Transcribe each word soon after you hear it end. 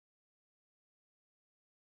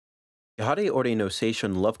Yahare ore no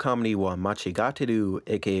seishun love comedy wa machigateru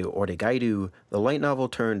aka Oregairu, the light novel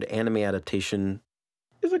turned anime adaptation,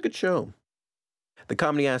 is a good show. The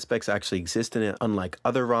comedy aspects actually exist in it, unlike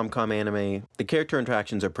other rom-com anime. The character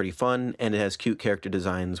interactions are pretty fun, and it has cute character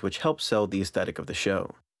designs which help sell the aesthetic of the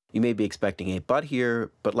show. You may be expecting a but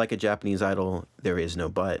here, but like a Japanese idol, there is no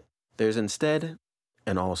but. There's instead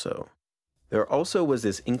an also. There also was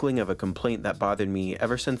this inkling of a complaint that bothered me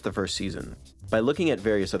ever since the first season. By looking at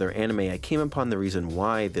various other anime, I came upon the reason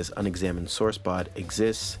why this unexamined sore spot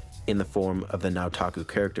exists in the form of the Naotaku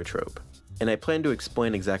character trope. And I plan to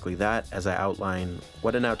explain exactly that as I outline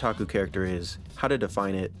what a Naotaku character is, how to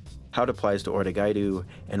define it, how it applies to Oregairu,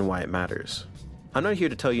 and why it matters. I'm not here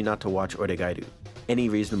to tell you not to watch Oregairu. Any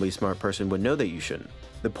reasonably smart person would know that you shouldn't.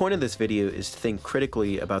 The point of this video is to think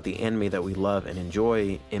critically about the anime that we love and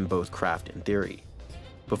enjoy in both craft and theory.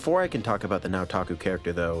 Before I can talk about the Naotaku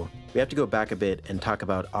character though, we have to go back a bit and talk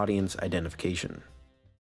about audience identification.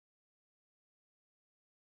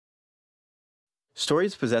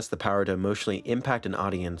 Stories possess the power to emotionally impact an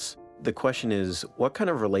audience. The question is, what kind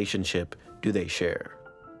of relationship do they share?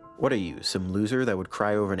 What are you, some loser that would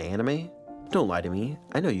cry over an anime? Don't lie to me,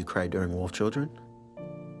 I know you cried during Wolf Children.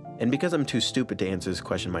 And because I'm too stupid to answer this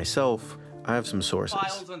question myself, I have some sources.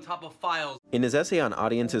 Files on top of files. In his essay on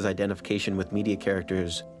audiences' identification with media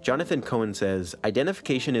characters, Jonathan Cohen says,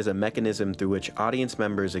 identification is a mechanism through which audience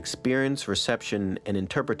members experience reception and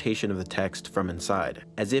interpretation of the text from inside,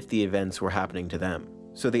 as if the events were happening to them.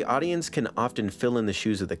 So the audience can often fill in the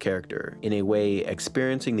shoes of the character, in a way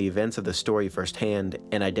experiencing the events of the story firsthand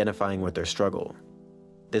and identifying with their struggle.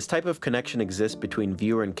 This type of connection exists between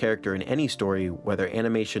viewer and character in any story, whether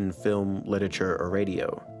animation, film, literature, or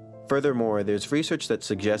radio. Furthermore, there's research that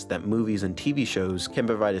suggests that movies and TV shows can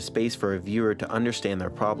provide a space for a viewer to understand their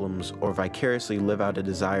problems or vicariously live out a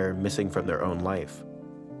desire missing from their own life.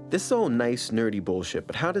 This is all nice, nerdy bullshit,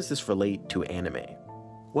 but how does this relate to anime?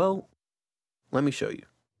 Well, let me show you.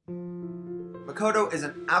 Makoto is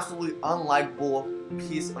an absolutely unlikable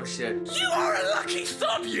piece of shit. You are a lucky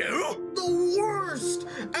sub, you! The worst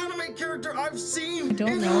anime character I've seen. I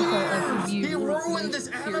don't know if I'll ever He ruined this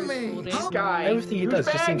anime. Guy, everything he does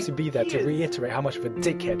just seems to be there to reiterate how much of a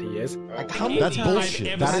dickhead he is. Like, how many times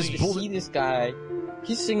bullshit. That is bullshit. see this guy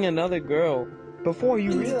kissing another girl before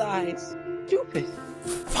you realize, stupid.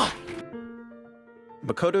 Fine.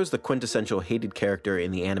 Makoto's the quintessential hated character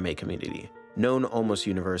in the anime community, known almost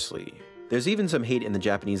universally. There's even some hate in the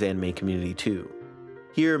Japanese anime community too.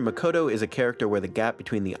 Here, Makoto is a character where the gap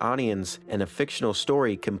between the audience and a fictional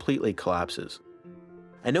story completely collapses.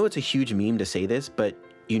 I know it's a huge meme to say this, but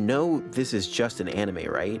you know this is just an anime,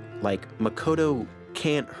 right? Like, Makoto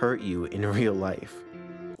can't hurt you in real life.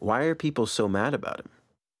 Why are people so mad about him?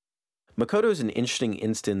 Makoto is an interesting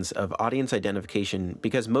instance of audience identification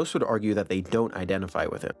because most would argue that they don't identify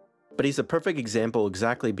with him. But he's a perfect example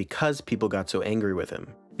exactly because people got so angry with him.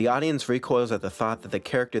 The audience recoils at the thought that the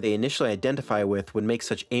character they initially identify with would make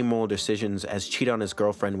such amoral decisions as cheat on his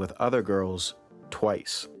girlfriend with other girls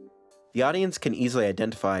twice. The audience can easily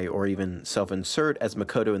identify or even self-insert as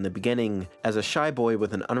Makoto in the beginning as a shy boy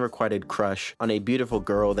with an unrequited crush on a beautiful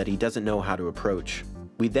girl that he doesn't know how to approach.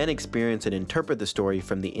 We then experience and interpret the story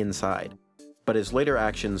from the inside. But his later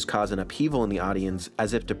actions cause an upheaval in the audience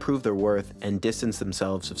as if to prove their worth and distance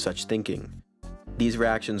themselves of such thinking. These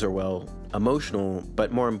reactions are, well, emotional,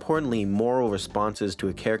 but more importantly, moral responses to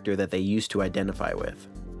a character that they used to identify with.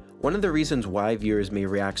 One of the reasons why viewers may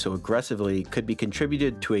react so aggressively could be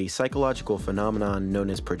contributed to a psychological phenomenon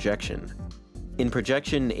known as projection. In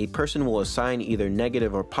projection, a person will assign either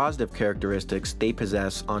negative or positive characteristics they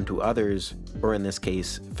possess onto others, or in this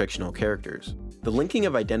case, fictional characters. The linking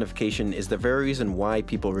of identification is the very reason why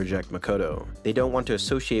people reject Makoto. They don't want to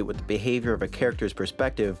associate with the behavior of a character's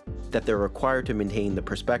perspective that they're required to maintain the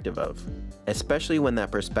perspective of, especially when that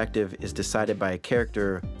perspective is decided by a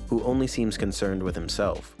character who only seems concerned with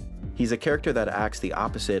himself. He's a character that acts the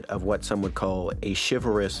opposite of what some would call a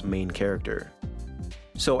chivalrous main character.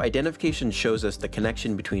 So identification shows us the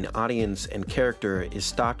connection between audience and character is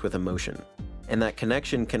stocked with emotion, and that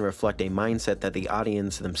connection can reflect a mindset that the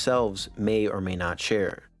audience themselves may or may not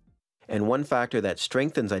share. And one factor that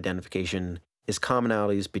strengthens identification is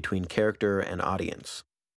commonalities between character and audience.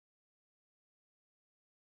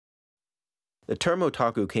 The term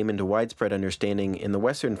otaku came into widespread understanding in the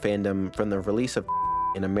Western fandom from the release of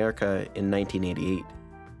in America in 1988.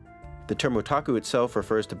 The term otaku itself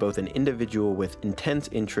refers to both an individual with intense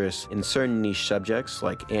interests in certain niche subjects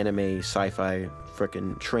like anime, sci-fi,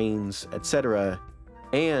 frickin' trains, etc.,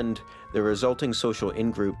 and the resulting social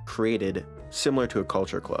in-group created similar to a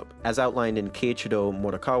culture club, as outlined in Keiichiro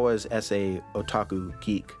Morikawa's essay Otaku,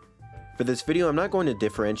 Geek. For this video, I'm not going to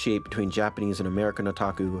differentiate between Japanese and American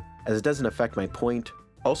otaku, as it doesn't affect my point.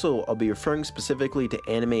 Also, I'll be referring specifically to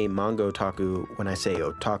anime manga otaku when I say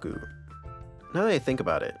otaku. Now that I think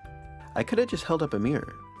about it, I could have just held up a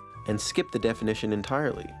mirror and skipped the definition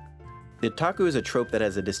entirely. The otaku is a trope that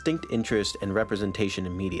has a distinct interest and representation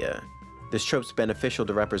in media. This trope's beneficial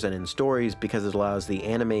to represent in stories because it allows the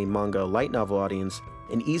anime, manga, light novel audience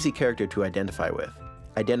an easy character to identify with.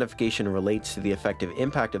 Identification relates to the effective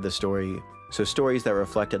impact of the story, so stories that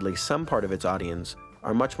reflect at least some part of its audience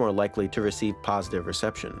are much more likely to receive positive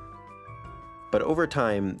reception. But over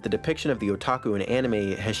time, the depiction of the otaku in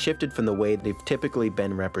anime has shifted from the way they've typically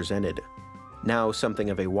been represented. Now something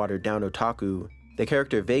of a watered-down otaku, the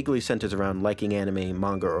character vaguely centers around liking anime,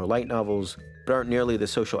 manga, or light novels, but aren't nearly the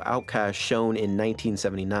social outcasts shown in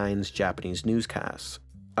 1979's Japanese newscasts,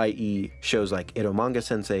 i.e. shows like Eromanga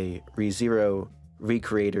Sensei, ReZero,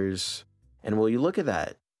 Recreators, and will you look at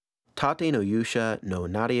that, Tate no Yusha no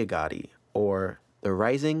Nariagari, or The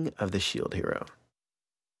Rising of the Shield Hero.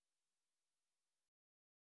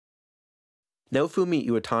 Naofumi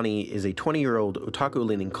Iwatani is a 20-year-old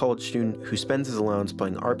otaku-leaning college student who spends his allowance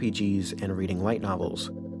playing RPGs and reading light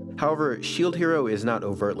novels. However, Shield Hero is not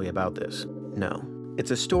overtly about this. No.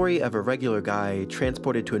 It's a story of a regular guy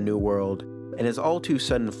transported to a new world and his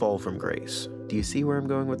all-too-sudden fall from grace. Do you see where I'm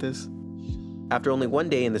going with this? After only one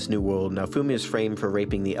day in this new world, Naofumi is framed for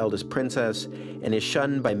raping the eldest princess and is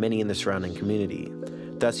shunned by many in the surrounding community.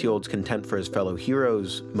 Thus he holds contempt for his fellow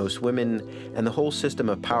heroes, most women, and the whole system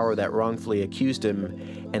of power that wrongfully accused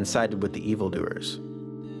him and sided with the evildoers.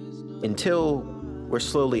 Until we're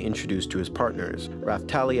slowly introduced to his partners,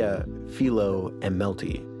 Raphtalia, Philo, and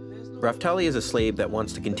Melty. Raphtalia is a slave that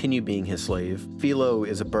wants to continue being his slave, Philo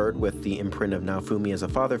is a bird with the imprint of Naofumi as a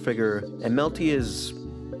father figure, and Melty is,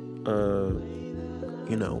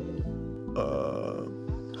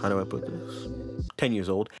 how do I put this? 10 years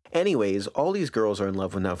old. Anyways, all these girls are in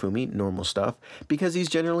love with Naofumi, normal stuff, because he's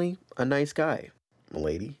generally a nice guy.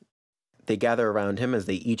 Lady. They gather around him as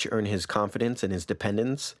they each earn his confidence and his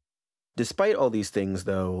dependence. Despite all these things,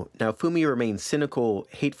 though, Naofumi remains cynical,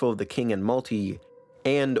 hateful of the king and Melty,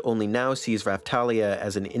 and only now sees Raphtalia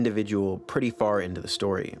as an individual pretty far into the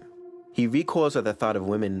story. He recoils at the thought of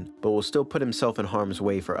women, but will still put himself in harm's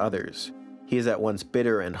way for others. He is at once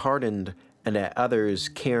bitter and hardened, and at others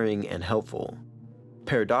caring and helpful.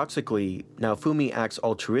 Paradoxically, Naofumi acts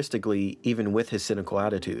altruistically even with his cynical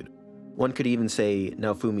attitude. One could even say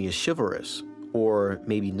Naofumi is chivalrous, or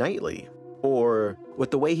maybe knightly, or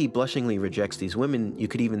with the way he blushingly rejects these women, you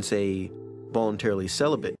could even say voluntarily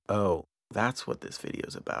celibate. Oh, that's what this video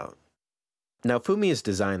is about. Naofumi is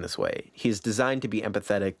designed this way. He is designed to be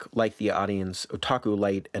empathetic, like the audience,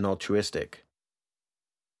 otaku-light, and altruistic.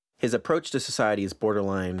 His approach to society is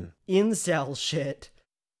borderline incel shit.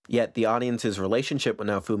 Yet the audience's relationship with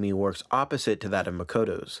Naofumi works opposite to that of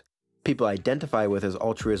Makoto's. People identify with his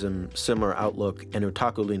altruism, similar outlook, and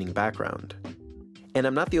otaku-leaning background. And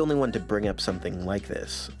I'm not the only one to bring up something like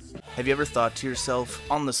this. Have you ever thought to yourself,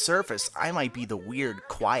 on the surface, I might be the weird,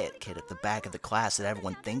 quiet kid at the back of the class that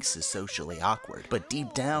everyone thinks is socially awkward, but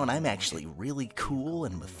deep down, I'm actually really cool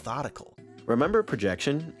and methodical. Remember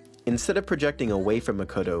projection? Instead of projecting away from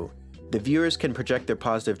Makoto, the viewers can project their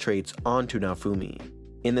positive traits onto Naofumi.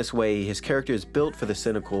 In this way, his character is built for the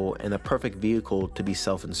cynical and the perfect vehicle to be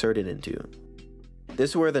self-inserted into.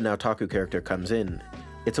 This is where the Naotaku character comes in.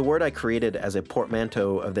 It's a word I created as a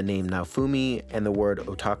portmanteau of the name Naofumi and the word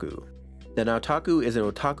otaku. The Naotaku is an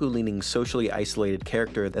otaku-leaning socially isolated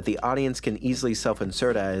character that the audience can easily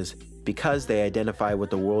self-insert as because they identify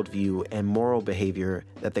with the worldview and moral behavior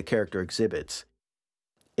that the character exhibits.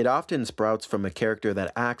 It often sprouts from a character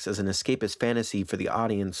that acts as an escapist fantasy for the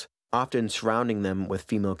audience, often surrounding them with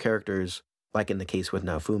female characters, like in the case with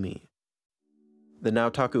Naofumi. The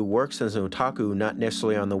Naotaku works as an otaku not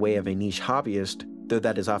necessarily on the way of a niche hobbyist, though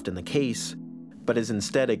that is often the case, but is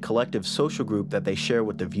instead a collective social group that they share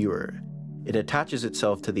with the viewer. It attaches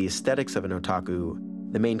itself to the aesthetics of an otaku.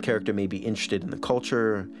 The main character may be interested in the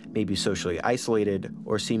culture, may be socially isolated,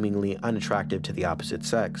 or seemingly unattractive to the opposite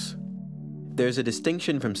sex. There's a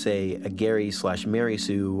distinction from, say, a Gary/Mary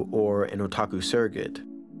Sue or an otaku surrogate.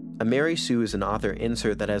 A Mary Sue is an author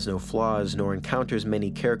insert that has no flaws nor encounters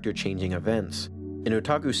many character-changing events. An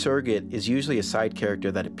otaku surrogate is usually a side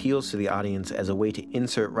character that appeals to the audience as a way to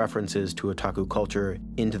insert references to otaku culture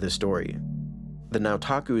into the story. The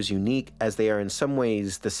Naotaku is unique as they are in some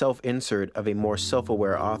ways the self-insert of a more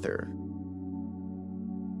self-aware author.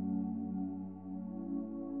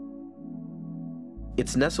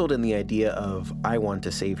 It's nestled in the idea of I want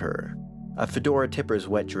to save her. A fedora tipper's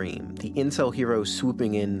wet dream, the incel hero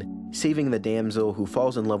swooping in, saving the damsel who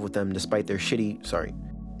falls in love with them despite their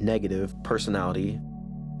negative personality,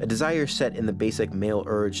 a desire set in the basic male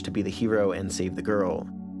urge to be the hero and save the girl.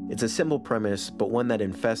 It's a simple premise, but one that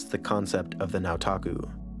infests the concept of the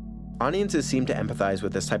Naotaku. Audiences seem to empathize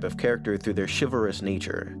with this type of character through their chivalrous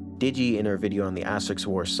nature. Digi, in her video on the Asterisk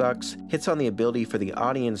War Sucks, hits on the ability for the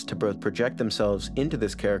audience to both project themselves into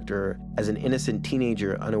this character as an innocent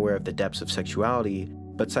teenager unaware of the depths of sexuality,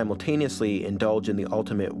 but simultaneously indulge in the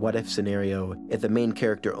ultimate what-if scenario if the main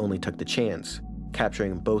character only took the chance,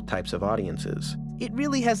 capturing both types of audiences. It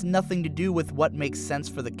really has nothing to do with what makes sense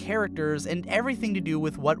for the characters and everything to do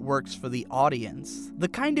with what works for the audience. The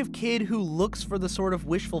kind of kid who looks for the sort of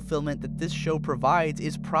wish fulfillment that this show provides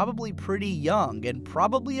is probably pretty young and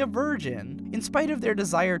probably a virgin. In spite of their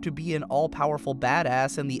desire to be an all-powerful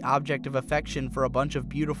badass and the object of affection for a bunch of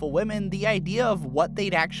beautiful women, the idea of what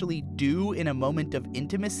they'd actually do in a moment of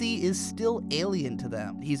intimacy is still alien to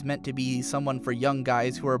them. He's meant to be someone for young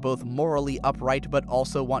guys who are both morally upright but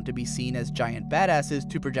also want to be seen as giant badasses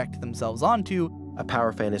to project themselves onto. A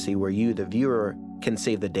power fantasy where you, the viewer, can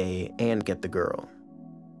save the day and get the girl.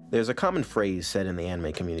 There's a common phrase said in the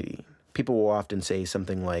anime community. People will often say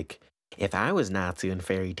something like, "If I was Natsu in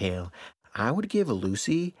Fairy Tail, I would give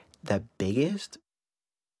Lucy the biggest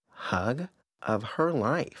hug of her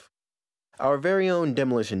life." Our very own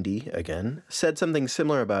Demolition D, again, said something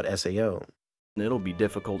similar about SAO. It'll be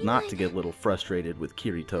difficult not to get a little frustrated with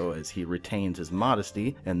Kirito as he retains his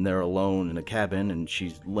modesty and they're alone in a cabin and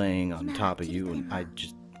she's laying on top of you and I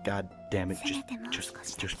just, god damn it,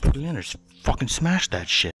 just put it in or fucking smash that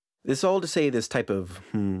shit. This all to say this type of,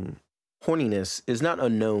 horniness is not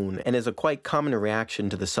unknown and is a quite common reaction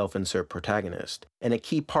to the self-insert protagonist, and a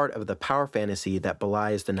key part of the power fantasy that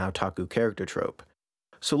belies the Naotaku character trope.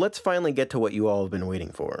 So let's finally get to what you all have been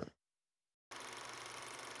waiting for.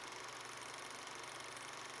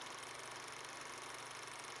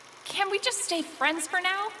 Can we just stay friends for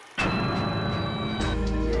now?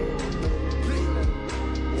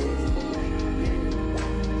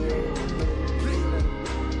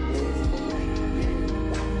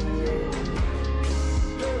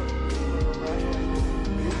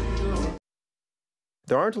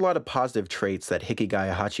 There aren't a lot of positive traits that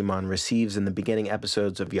Hikigaya Hachiman receives in the beginning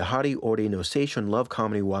episodes of Yahari Ori no Seishun love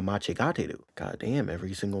comedy wa machigateru. God damn,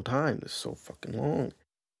 every single time. This is so fucking long.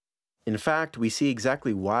 In fact, we see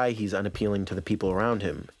exactly why he's unappealing to the people around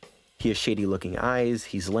him. He has shady-looking eyes,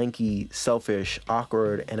 he's lanky, selfish,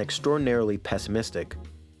 awkward, and extraordinarily pessimistic.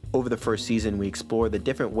 Over the first season, we explore the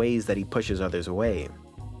different ways that he pushes others away.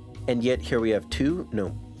 And yet, here we have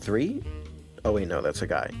three? Oh wait, no, that's a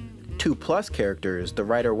guy. 2+ characters the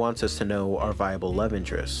writer wants us to know are viable love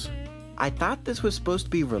interests. I thought this was supposed to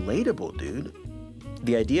be relatable, dude.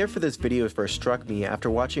 The idea for this video first struck me after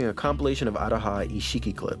watching a compilation of Araha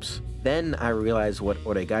Ishiki clips. Then I realized what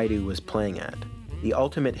Oregairu was playing at. The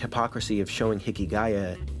ultimate hypocrisy of showing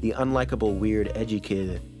Hikigaya, the unlikable weird edgy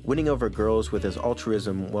kid, winning over girls with his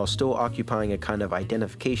altruism while still occupying a kind of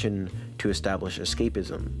identification to establish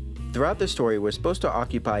escapism. Throughout the story, we're supposed to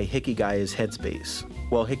occupy Hikigaya's headspace.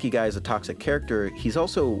 While Hikigaya is a toxic character, he's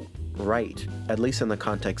also right, at least in the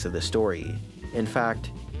context of the story. In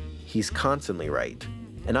fact, he's constantly right,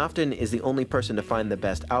 and often is the only person to find the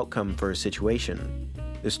best outcome for a situation.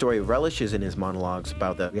 The story relishes in his monologues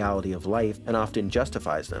about the reality of life and often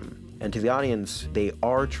justifies them. And to the audience, they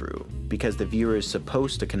are true, because the viewer is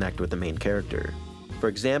supposed to connect with the main character. For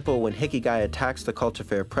example, when Hikigaya attacks the culture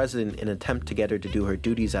fair president in an attempt to get her to do her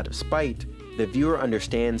duties out of spite, the viewer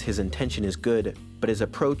understands his intention is good, but his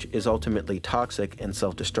approach is ultimately toxic and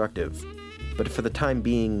self-destructive. But for the time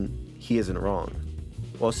being, he isn't wrong.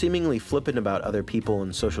 While seemingly flippant about other people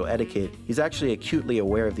and social etiquette, he's actually acutely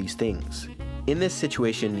aware of these things. In this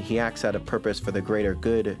situation, he acts out of purpose for the greater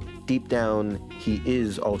good. Deep down, he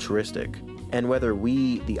is altruistic. And whether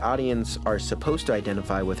we, the audience, are supposed to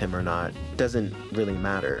identify with him or not, doesn't really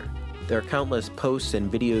matter. There are countless posts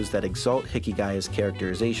and videos that exalt Hikigaya's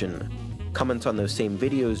characterization. Comments on those same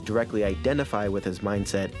videos directly identify with his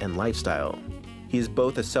mindset and lifestyle. He is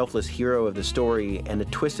both a selfless hero of the story and a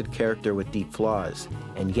twisted character with deep flaws,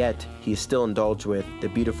 and yet he is still indulged with the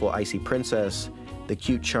beautiful icy princess, the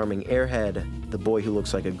cute charming airhead, the boy who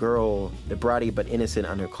looks like a girl, the bratty but innocent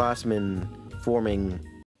underclassman, forming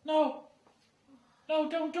No,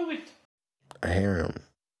 don't do it! a harem.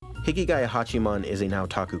 Hikigaya Hachiman is a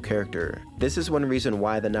Naotaku character. This is one reason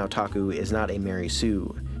why the Naotaku is not a Mary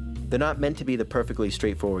Sue. They're not meant to be the perfectly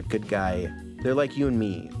straightforward good guy. They're like you and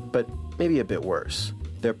me, but maybe a bit worse.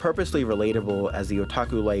 They're purposely relatable as the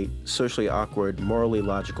otaku-light, socially awkward, morally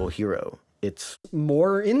logical hero. It's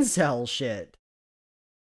more incel shit.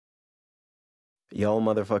 Y'all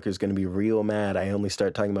motherfuckers gonna be real mad I only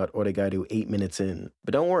start talking about Oregairu 8 minutes in.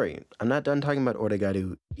 But don't worry, I'm not done talking about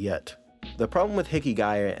Oregairu yet. The problem with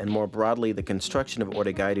Hikigaya, and more broadly the construction of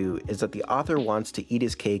Oregairu, is that the author wants to eat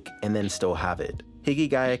his cake and then still have it.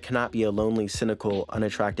 Hikigaya cannot be a lonely, cynical,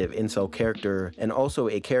 unattractive incel character, and also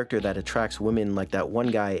a character that attracts women like that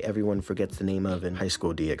one guy everyone forgets the name of in High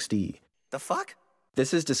School DxD. The fuck?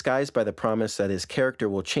 This is disguised by the promise that his character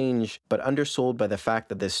will change, but undersold by the fact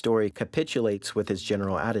that this story capitulates with his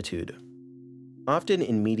general attitude. Often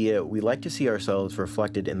in media, we like to see ourselves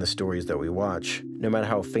reflected in the stories that we watch, no matter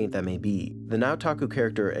how faint that may be. The Naotaku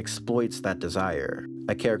character exploits that desire.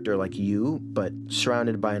 A character like you, but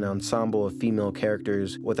surrounded by an ensemble of female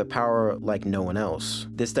characters with a power like no one else.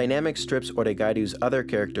 This dynamic strips Oregairu's other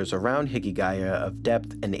characters around Hikigaya of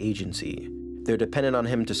depth and agency. They're dependent on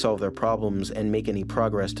him to solve their problems and make any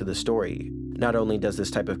progress to the story. Not only does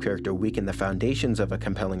this type of character weaken the foundations of a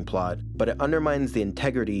compelling plot, but it undermines the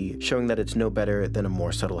integrity, showing that it's no better than a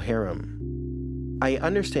more subtle harem. I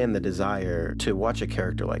understand the desire to watch a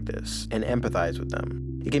character like this and empathize with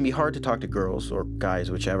them. It can be hard to talk to girls, or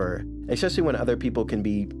guys, whichever, especially when other people can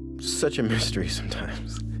be such a mystery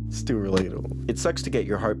sometimes. It's too relatable. It sucks to get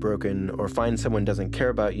your heart broken, or find someone doesn't care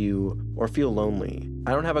about you, or feel lonely.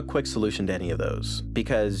 I don't have a quick solution to any of those,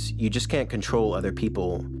 because you just can't control other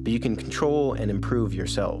people, but you can control and improve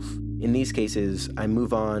yourself. In these cases, I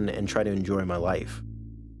move on and try to enjoy my life.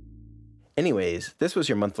 Anyways, this was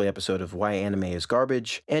your monthly episode of Why Anime is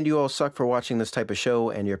Garbage, and you all suck for watching this type of show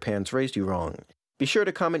and your parents raised you wrong. Be sure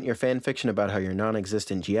to comment your fanfiction about how your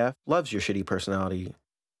non-existent GF loves your shitty personality.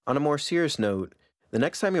 On a more serious note, the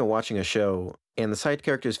next time you're watching a show, and the side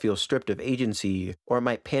characters feel stripped of agency, or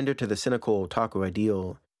might pander to the cynical otaku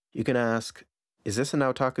ideal, you can ask, is this an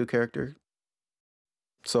Naotaku character?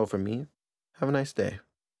 So from me, have a nice day.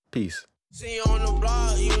 Peace. See you on the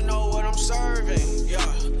block, you know what I'm serving,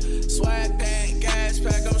 yeah. Swag pack, gas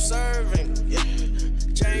pack, I'm serving, yeah.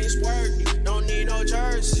 Chain work, don't need no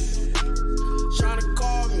jersey. Tryna